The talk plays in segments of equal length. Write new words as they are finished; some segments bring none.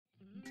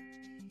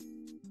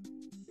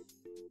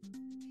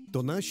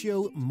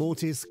Donatio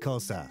Mortis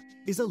Causa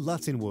is a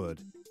Latin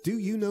word. Do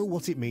you know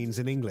what it means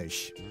in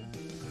English?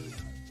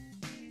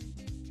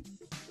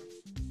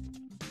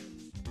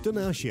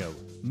 Donatio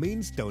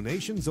means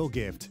donations or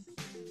gift.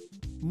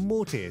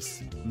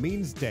 Mortis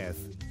means death.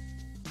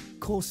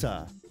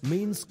 Causa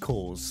means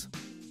cause.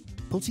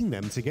 Putting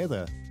them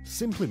together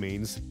simply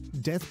means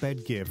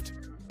deathbed gift.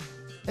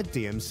 A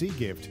DMC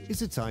gift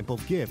is a type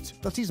of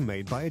gift that is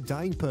made by a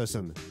dying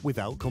person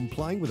without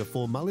complying with the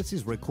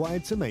formalities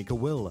required to make a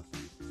will.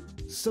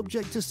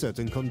 Subject to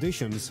certain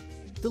conditions,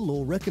 the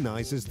law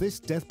recognizes this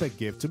deathbed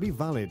gift to be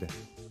valid.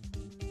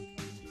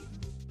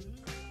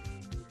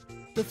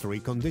 The three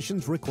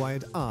conditions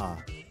required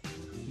are: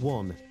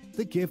 1.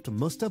 The gift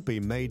must have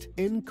been made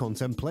in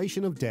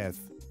contemplation of death.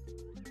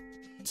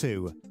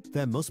 2.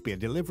 There must be a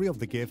delivery of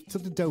the gift to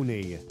the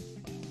donee.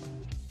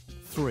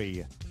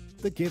 3.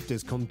 The gift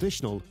is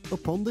conditional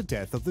upon the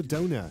death of the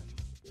donor.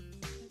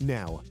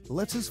 Now,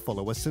 let us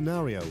follow a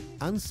scenario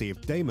and see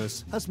if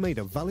Demas has made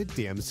a valid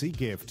DMC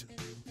gift.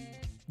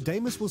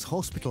 Demas was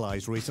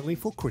hospitalized recently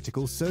for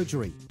critical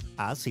surgery.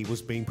 As he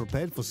was being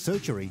prepared for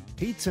surgery,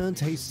 he turned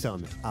to his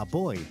son, a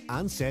boy,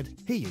 and said,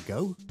 "Here you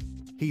go."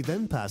 He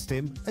then passed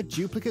him a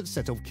duplicate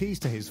set of keys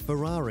to his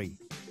Ferrari.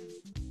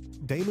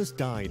 Demas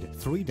died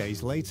 3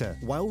 days later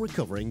while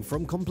recovering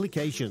from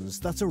complications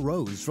that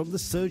arose from the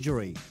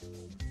surgery.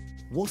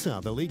 What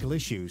are the legal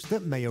issues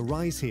that may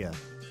arise here?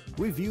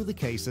 Review the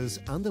cases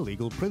and the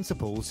legal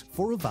principles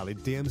for a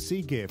valid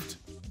DMC gift.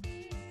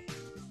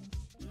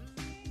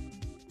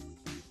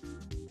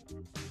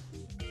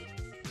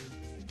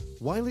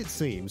 While it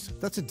seems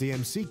that a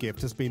DMC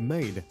gift has been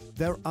made,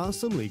 there are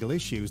some legal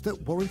issues that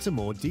warrant a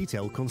more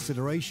detailed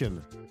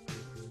consideration.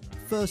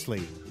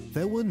 Firstly,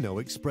 there were no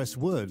express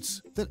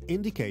words that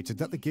indicated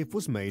that the gift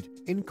was made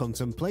in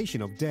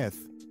contemplation of death.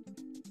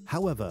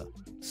 However,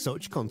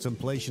 such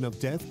contemplation of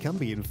death can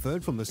be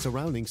inferred from the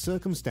surrounding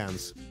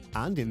circumstance,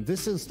 and in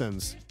this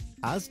instance,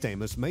 as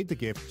Demas made the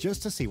gift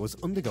just as he was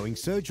undergoing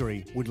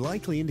surgery would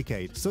likely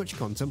indicate such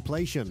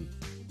contemplation.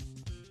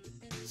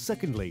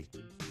 Secondly,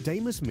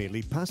 Demas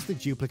merely passed the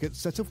duplicate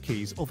set of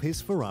keys of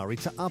his Ferrari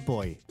to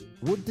Aboy.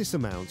 Would this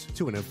amount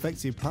to an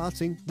effective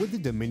parting with the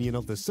dominion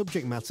of the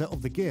subject matter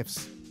of the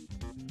gifts?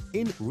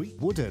 In Re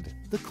Woodard,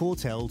 the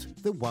court held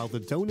that while the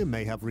donor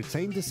may have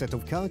retained a set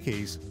of car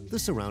keys, the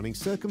surrounding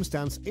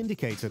circumstance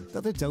indicated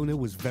that the donor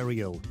was very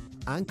ill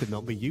and could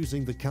not be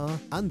using the car,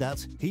 and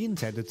that he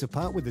intended to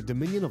part with the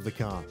dominion of the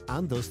car,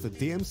 and thus the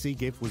DMC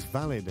gift was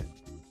valid.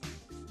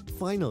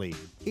 Finally,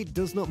 it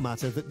does not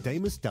matter that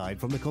Demas died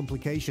from the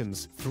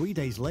complications 3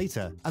 days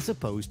later as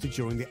opposed to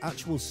during the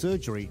actual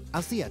surgery,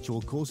 as the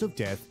actual cause of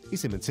death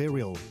is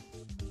immaterial.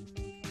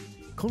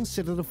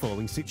 Consider the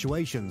following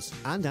situations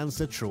and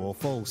answer true or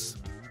false.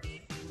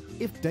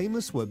 If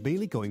Demas were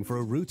merely going for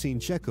a routine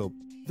checkup,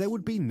 there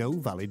would be no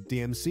valid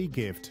DMC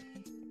gift.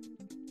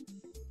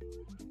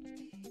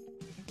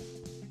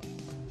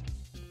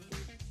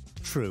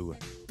 True.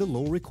 The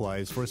law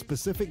requires for a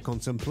specific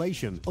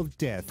contemplation of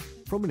death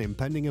from an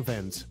impending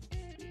event.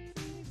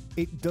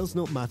 It does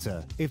not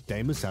matter if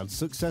Demas had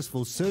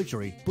successful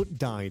surgery but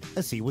died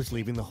as he was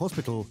leaving the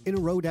hospital in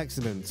a road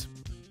accident.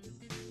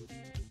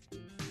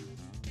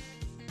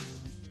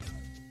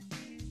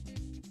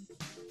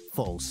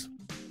 False.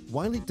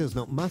 While it does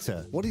not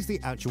matter what is the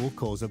actual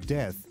cause of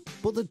death,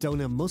 but the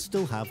donor must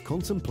still have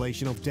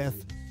contemplation of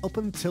death up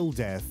until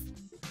death.